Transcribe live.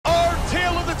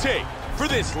take for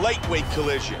this lightweight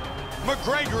collision.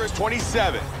 McGregor is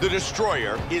 27. The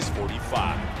Destroyer is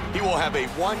 45. He will have a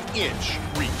 1-inch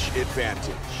reach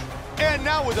advantage. And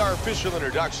now with our official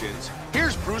introductions,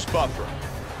 here's Bruce Buffer.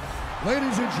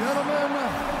 Ladies and gentlemen,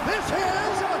 this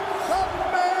is the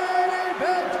main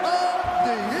event of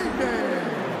the evening.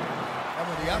 And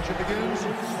when the action begins,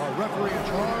 our referee in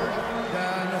charge,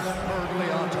 Dan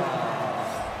Berglianta.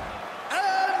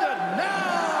 And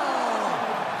now,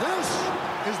 this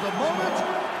is the moment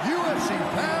UFC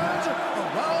fans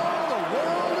around the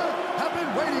world have been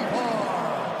waiting for.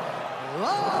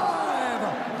 Live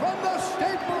from the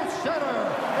Staples Center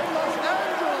in Los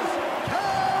Angeles,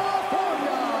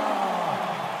 California.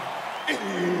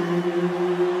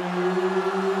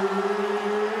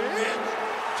 It's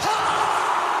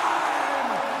time!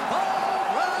 5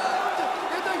 rounds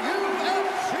in the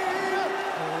UFC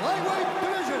Lightweight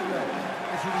Division.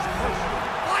 Introducing first,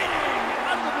 fighting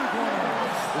at the blue corner.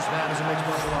 This man is a mixed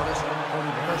martial artist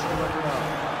holding a professional record of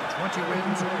 20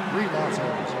 wins, 3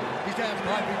 losses. He stands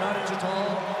 5 feet 9 inches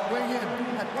tall, weighing in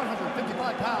at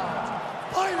 155 pounds.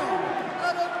 Fighting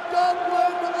out of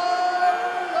Dublin,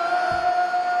 Ireland,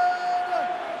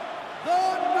 the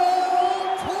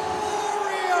notorious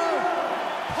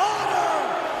Conor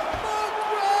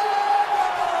McGregor!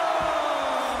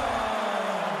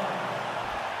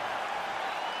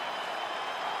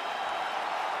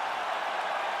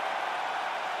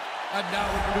 And now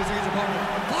introducing his opponent,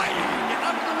 fighting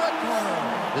out of the red corner.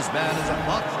 This man is a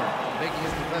boxer, making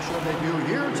his professional debut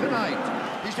here tonight.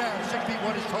 He stands 6 feet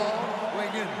 1 inches tall,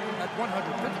 weighing in at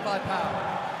 155 pounds.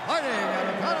 Fighting out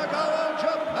of Kanagawa,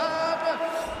 Japan,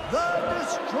 the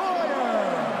Destroyer.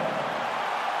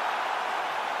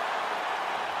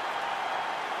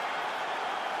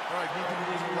 All right, get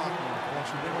into the locker room. I want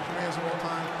you to bring up your hands at all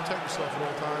times, protect yourself at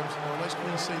all times. Nice,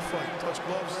 clean, safe fight. Touch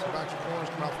gloves, back your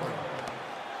corners, come out fighting.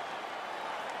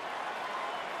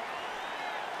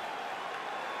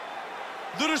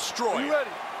 The Destroyer,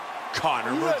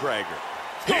 Conor McGregor.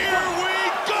 Here we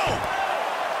go!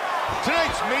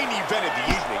 Tonight's main event of the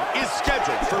evening is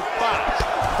scheduled for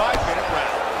 5-minute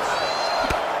rounds.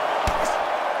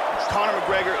 Conor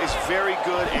McGregor is very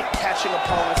good at catching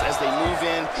opponents as they move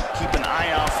in. Keep an eye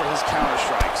out for his counter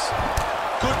strikes.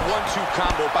 Good 1-2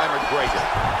 combo by McGregor.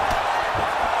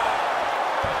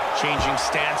 Changing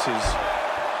stances.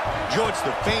 Joe, it's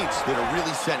the feints that are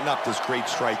really setting up this great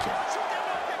striking.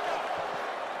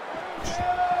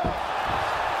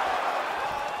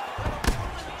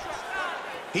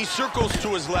 He circles to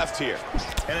his left here.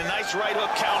 And a nice right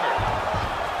hook counter.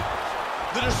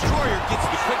 The Destroyer gets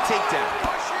the quick takedown.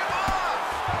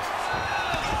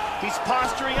 He's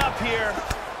posturing up here.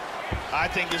 I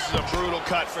think this is a brutal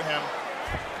cut for him.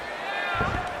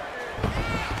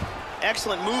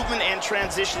 Excellent movement and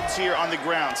transitions here on the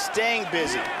ground. Staying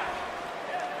busy.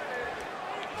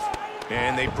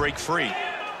 And they break free.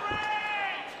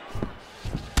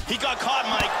 He got caught,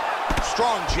 Mike.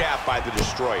 Strong jab by the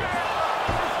Destroyer.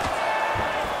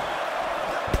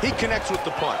 He connects with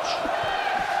the punch.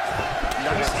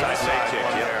 Nice side kick,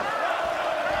 yeah.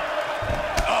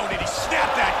 Oh, did he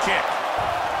snap that kick?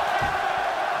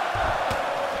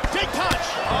 Big punch.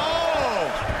 Oh!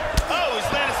 Oh, he's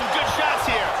landed some good shots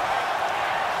here.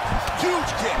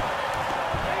 Huge kick.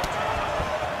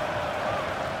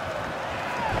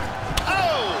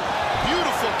 Oh!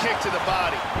 Beautiful kick to the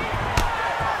body.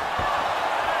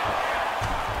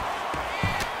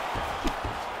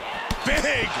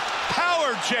 Big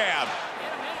power jab.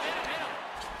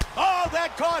 Oh,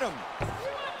 that caught him.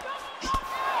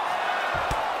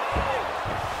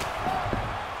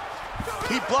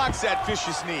 He blocks that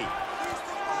vicious knee.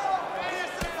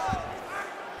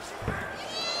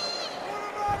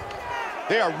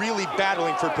 They are really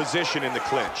battling for position in the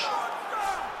clinch.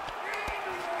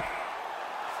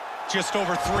 Just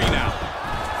over 3 now.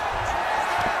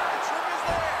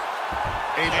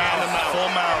 Full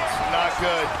mount, not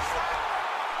good.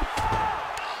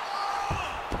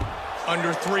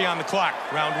 Under 3 on the clock,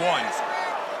 round 1.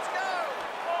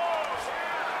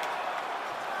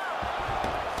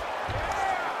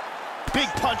 Big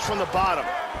punch from the bottom.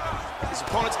 His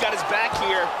opponent's got his back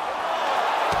here.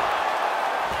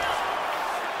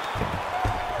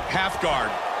 Half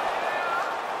guard.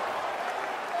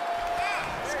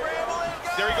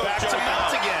 There he goes, back to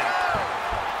mount again.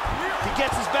 He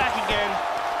gets his back again.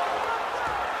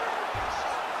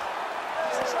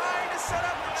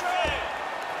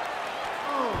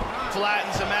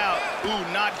 Flattens him out. Ooh,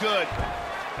 not good.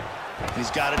 He's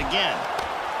got it again.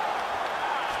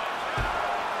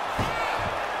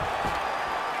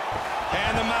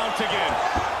 And the mount again.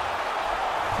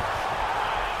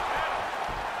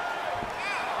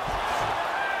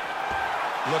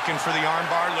 Looking for the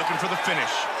armbar, looking for the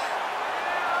finish.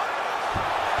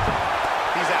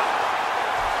 He's out.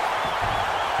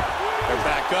 They're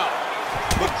back up.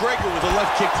 McGregor with a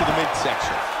left kick to the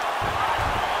midsection.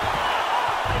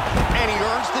 And he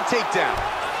earns the takedown.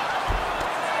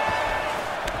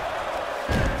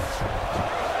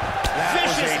 That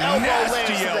was a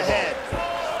nasty elbow. Head.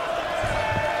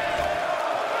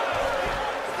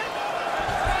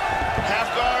 Half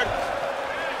guard.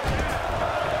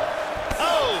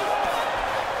 Oh!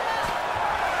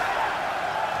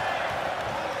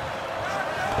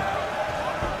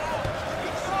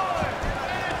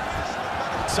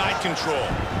 Side control.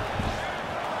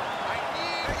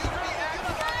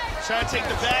 Trying to take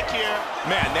the back here.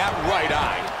 Man, that right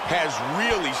eye has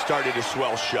really started to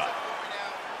swell shut.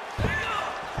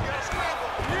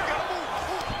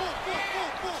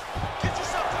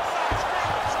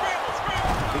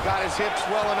 He got his hips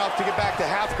well enough to get back to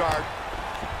half guard.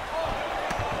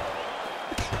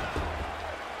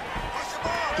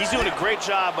 He's doing a great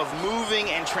job of moving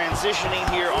and transitioning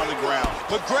here on the ground.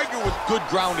 McGregor with good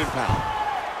ground and pound.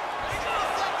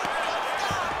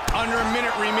 Under a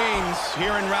minute remains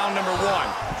here in round number 1.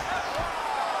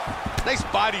 Nice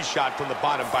body shot from the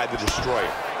bottom by the Destroyer.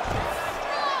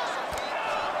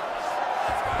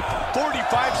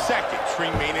 45 seconds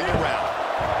remain in the round.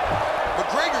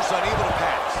 McGregor's unable to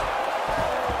pass.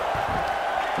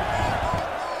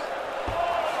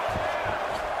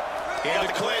 Got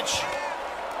the clinch.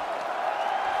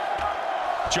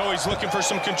 Joey's looking for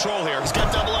some control here. He's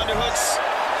got double underhooks.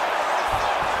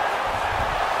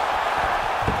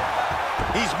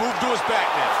 He's moved to his back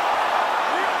now.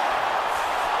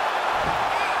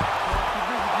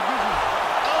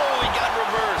 Oh, he got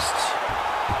reversed.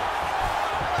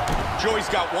 Joey's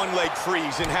got one leg free.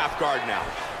 He's in half guard now.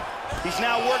 He's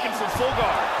now working for full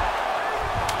guard.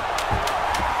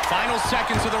 Final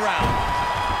seconds of the round.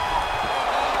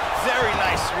 Very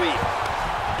nice sweep.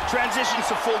 Transitions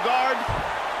to full guard.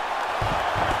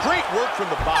 Great work from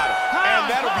the bottom. And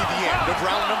that'll be the end of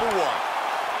round number 1.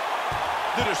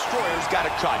 The Destroyer's got a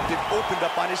cut that opened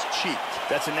up on his cheek.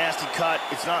 That's a nasty cut.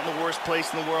 It's not in the worst place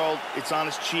in the world. It's on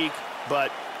his cheek,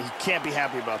 but he can't be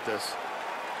happy about this.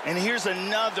 And here's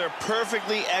another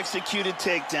perfectly executed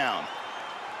takedown.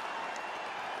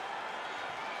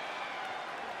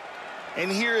 And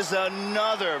here is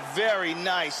another very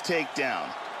nice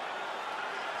takedown.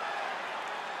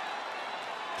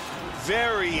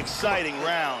 Very exciting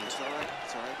round. It's all right.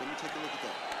 It's all right. Let me take a look at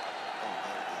that. Oh,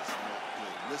 there it is.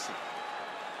 Yeah, listen.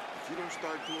 If you don't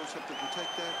start doing something to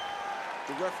protect that,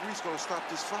 the referee's going to stop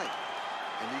this fight.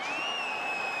 I need you to...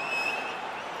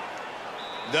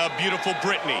 The beautiful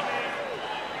Brittany.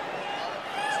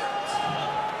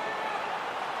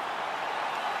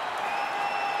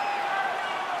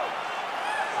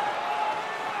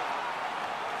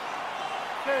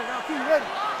 Okay, now keep ready.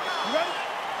 You ready?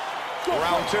 Go,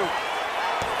 Round go. 2.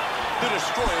 The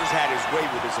Destroyer's had his way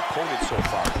with his opponent so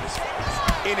far in this fight.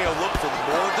 And he'll look for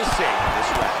more of the same in this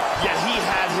round. Yeah, he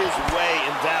had his way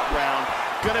in that round.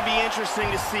 Gonna be interesting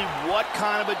to see what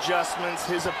kind of adjustments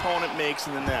his opponent makes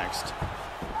in the next.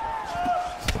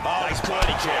 Oh, nice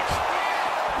body kick.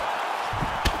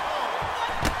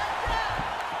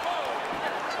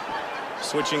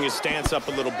 Switching his stance up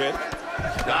a little bit.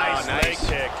 Nice leg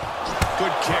kick.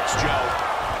 Good kicks, Joe.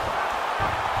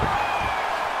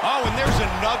 Oh, and there's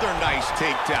another nice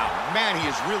takedown. Man, he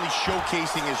is really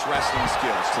showcasing his wrestling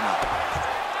skills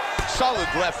tonight. Solid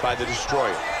left by the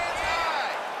Destroyer.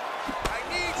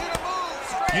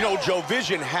 You know, Joe,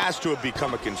 vision has to have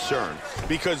become a concern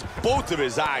because both of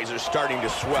his eyes are starting to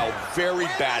swell very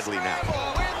badly now.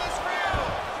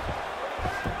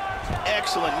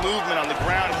 Excellent movement on the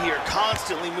ground here.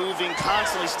 Constantly moving,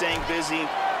 constantly staying busy.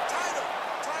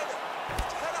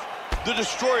 The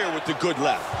Destroyer with the good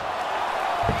left.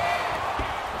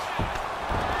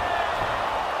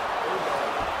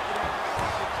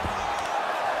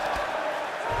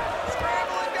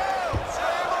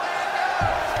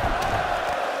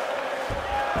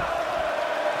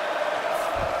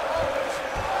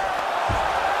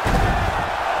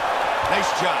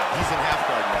 Nice job. He's in half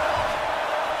guard now.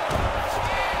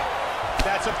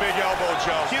 That's a big elbow,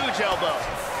 Joe. Huge elbow.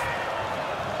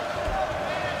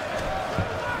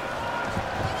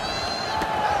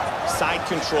 Side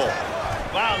control.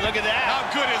 Wow, look at that. How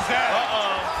good is that?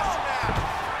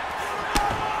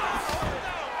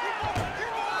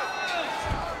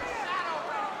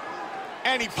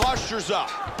 And he postures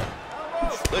up.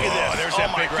 Look at this. There's oh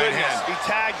that my big right goodness. hand. He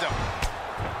tagged him.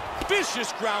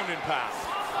 Vicious ground and pound.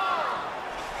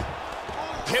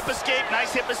 Hip escape,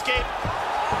 nice hip escape.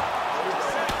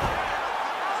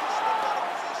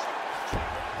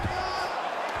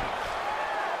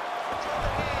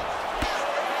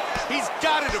 He's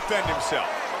got to defend himself.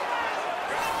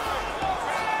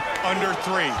 Under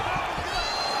 3.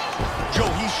 Joe,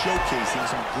 he's showcasing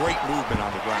some great movement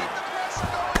on the ground.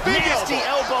 Big Nasty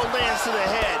elbow lands to the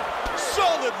head.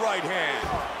 Solid right hand.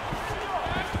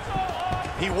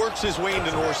 He works his way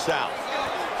into north-south.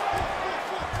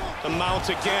 The mount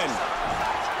again.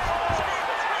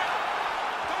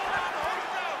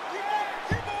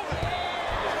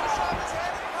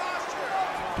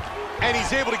 And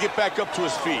he's able to get back up to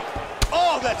his feet.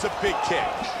 Oh, that's a big kick.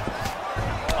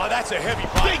 Oh, that's a heavy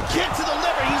body. Big kick to the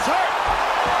liver. He's hurt.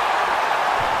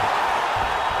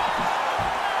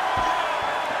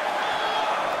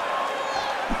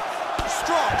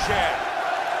 Strong jab.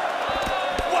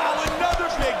 Wow,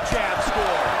 another big jab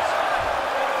scores.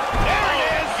 There he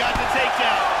is. Got the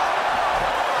takedown.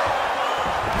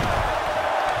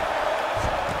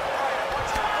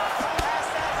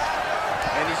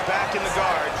 And he's back in the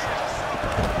guard.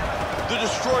 The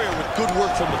Destroyer with good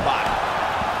work from the body.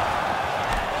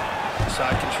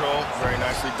 Side control, very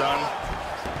nicely done.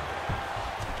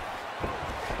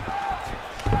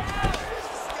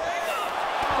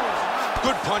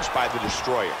 Good punch by the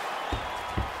Destroyer.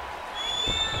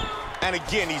 And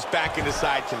again, he's back into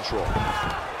side control. All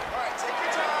right, take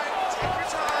your time. Take your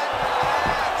time.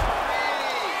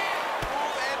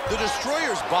 Relax. The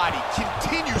Destroyer's body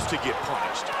continues to get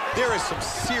punched. There is some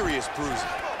serious bruising.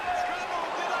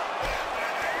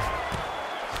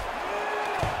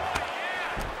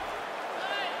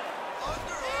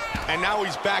 And now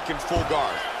he's back in full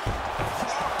guard.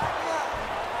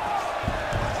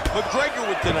 McGregor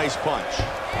with the nice punch.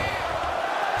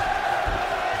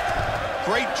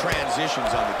 Great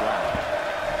transitions on the ground.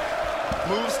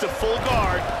 Moves to full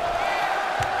guard.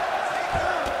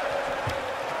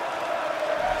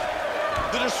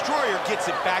 The Destroyer gets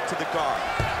it back to the guard.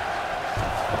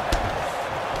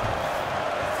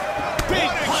 Big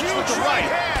punch with the right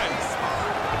hand.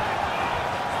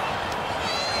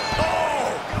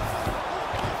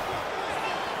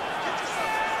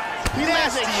 He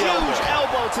lands a huge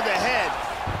elbow to the head.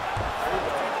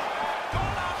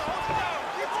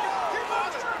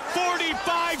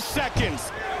 45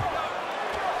 seconds.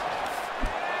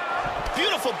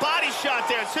 Beautiful body shot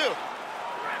there, too.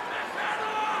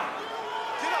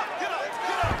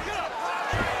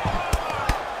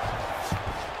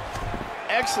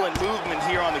 Excellent movement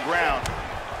here on the ground.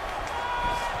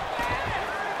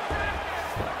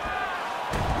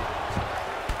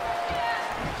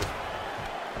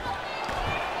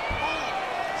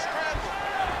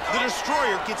 The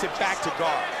Destroyer gets it back to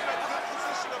guard.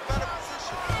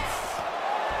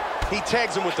 He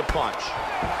tags him with the punch.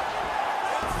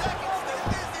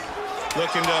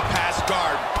 Looking to pass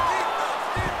guard.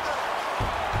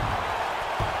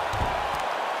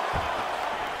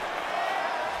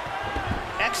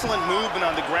 Excellent movement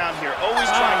on the ground here, always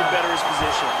trying to better his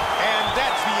position. And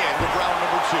that's the end of round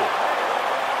number 2.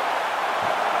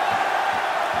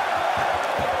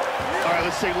 All right,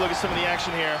 let's take a look at some of the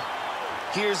action here.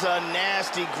 Here's a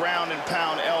nasty ground and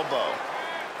pound elbow.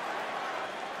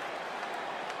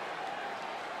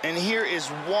 And here is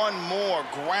one more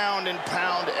ground and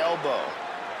pound elbow.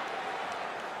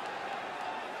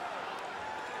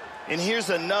 And here's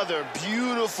another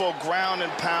beautiful ground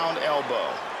and pound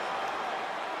elbow.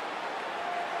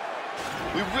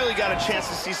 We really got a chance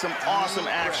to see some awesome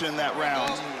action in that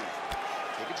round.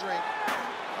 Take a drink.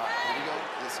 All right, here we go.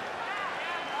 Listen.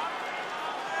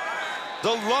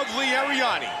 The lovely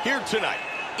Ariani here tonight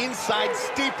inside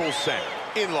Staples Center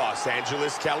in Los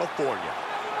Angeles, California.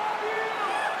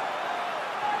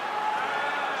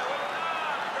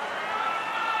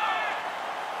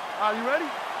 Are you ready?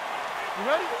 You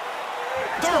ready?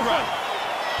 Third round.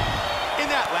 In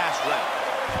that last round,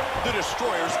 the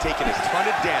Destroyer's taken a ton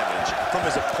of damage from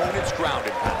his opponent's ground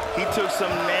and pound. He took some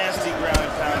nasty ground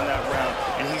and pound in that round,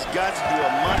 and he's got to do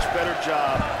a much better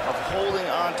job of holding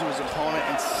on to his opponent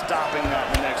and stopping that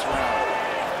in the next round.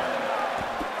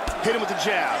 Hit him with the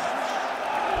jab.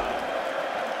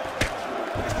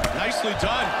 Nicely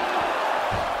done.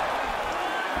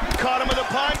 Caught him with a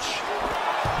punch.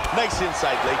 Nice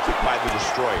inside leg kick by the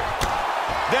Destroyer.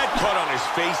 That cut on his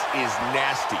face is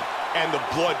nasty, and the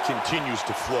blood continues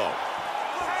to flow.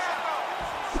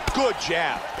 Good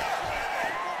jab.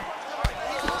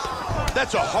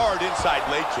 That's a hard inside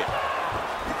leg kick.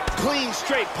 Clean,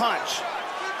 straight punch.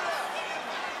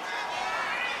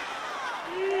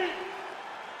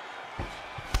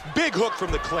 Big hook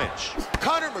from the clinch.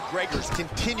 Conor McGregor's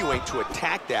continuing to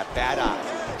attack that bad eye.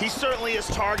 He certainly is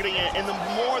targeting it, and the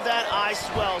more that eye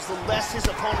swells, the less his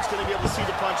opponent's going to be able to see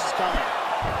the punches coming.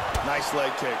 Nice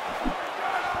leg kick.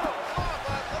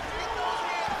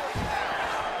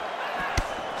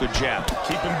 Good jab.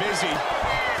 Keep him busy.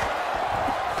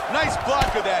 Nice block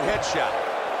of that headshot.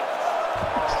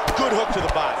 Good hook to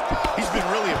the body. He's been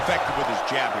really effective with his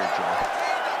jab here, Joe.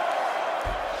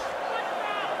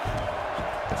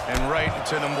 And right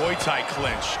into the Muay Thai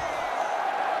clinch.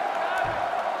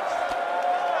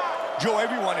 Joe,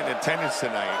 everyone in attendance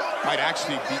tonight might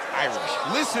actually be Irish.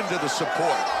 Listen to the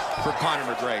support for Conor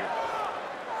McGregor.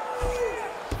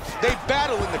 They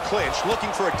battle in the clinch,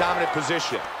 looking for a dominant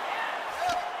position.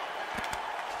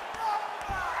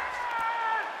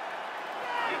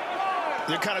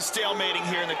 They're kind of stalemating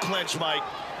here in the clinch, Mike.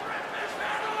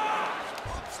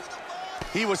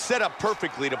 He was set up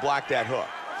perfectly to block that hook.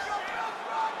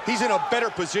 He's in a better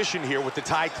position here with the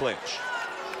tie clinch.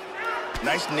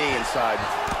 Nice knee inside.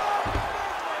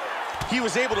 He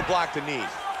was able to block the knee.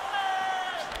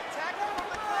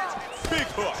 Big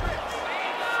hook.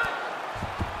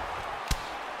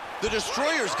 The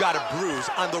Destroyer's got a bruise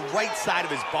on the right side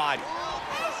of his body.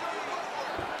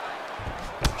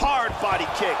 Hard body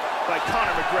kick by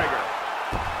Conor McGregor.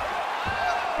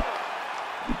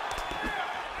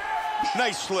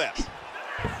 Nice slip.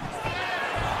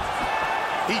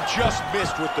 He just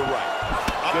missed with the right.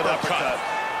 Good uppercut.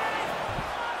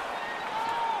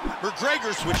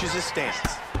 McGregor switches his stance.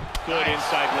 Good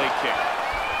inside leg kick.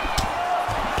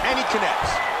 And he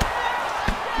connects.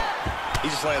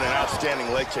 He's just landing an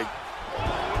outstanding leg kick.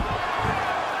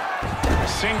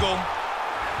 Single.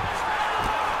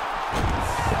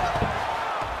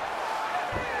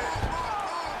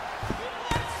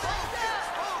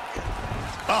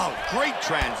 Oh, great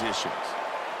transitions.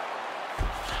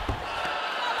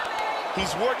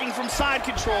 He's working from side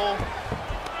control.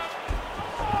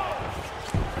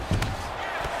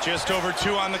 Just over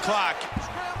 2 on the clock.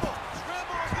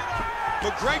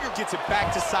 McGregor gets it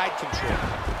back to side control.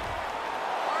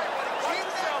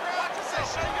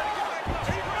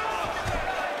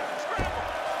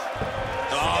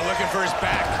 Oh, looking for his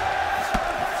back.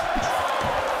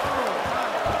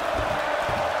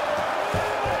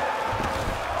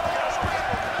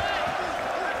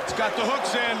 It's got the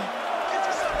hooks in.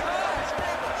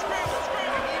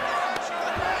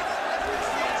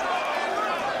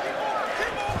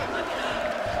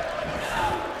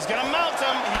 He's gonna mount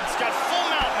him. He's got full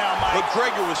mount now, Mike.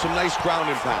 McGregor with some nice ground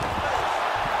and pound.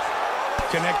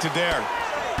 Connected there.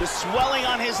 The swelling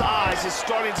on his eyes is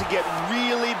starting to get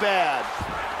really bad.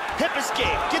 Hip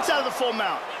escape. Gets out of the full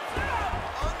mount.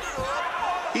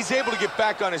 He's able to get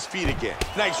back on his feet again.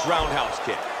 Nice roundhouse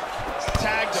kick.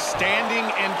 Tagged,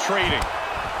 standing and trading.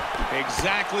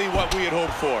 Exactly what we had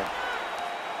hoped for.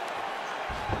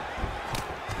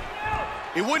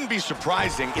 It wouldn't be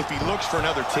surprising if he looks for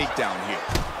another takedown here.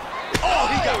 Oh,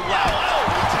 he got loud. Oh,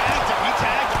 he tagged him. He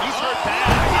tagged him. He's hurt bad.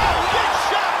 Oh, big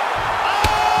shot.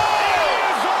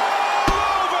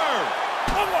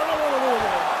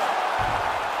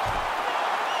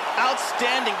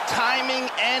 Outstanding timing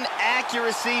and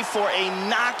accuracy for a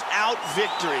knockout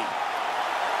victory.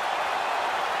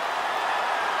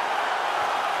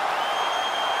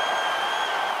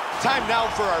 Time now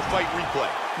for our fight replay.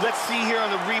 Let's see here on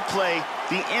the replay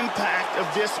the impact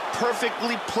of this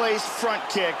perfectly placed front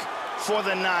kick for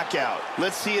the knockout.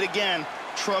 Let's see it again.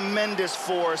 Tremendous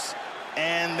force,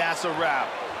 and that's a wrap.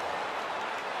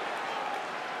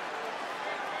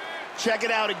 Check it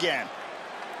out again.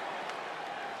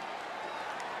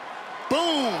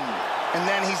 Boom! And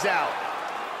then he's out.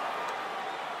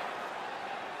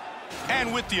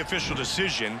 And with the official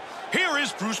decision, here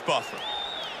is Bruce Buffer.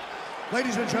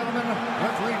 Ladies and gentlemen,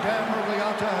 referee Dan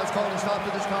Murgliata has called a stop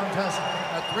to this contest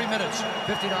at 3 minutes,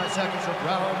 59 seconds of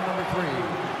round number 3.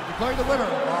 Declaring the winner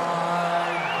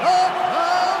by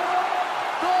knockout,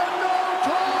 the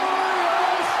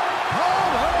notorious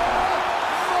Conor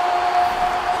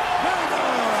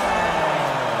McGregor.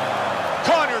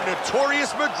 Conor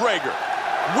Notorious McGregor,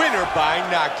 winner by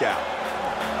knockout.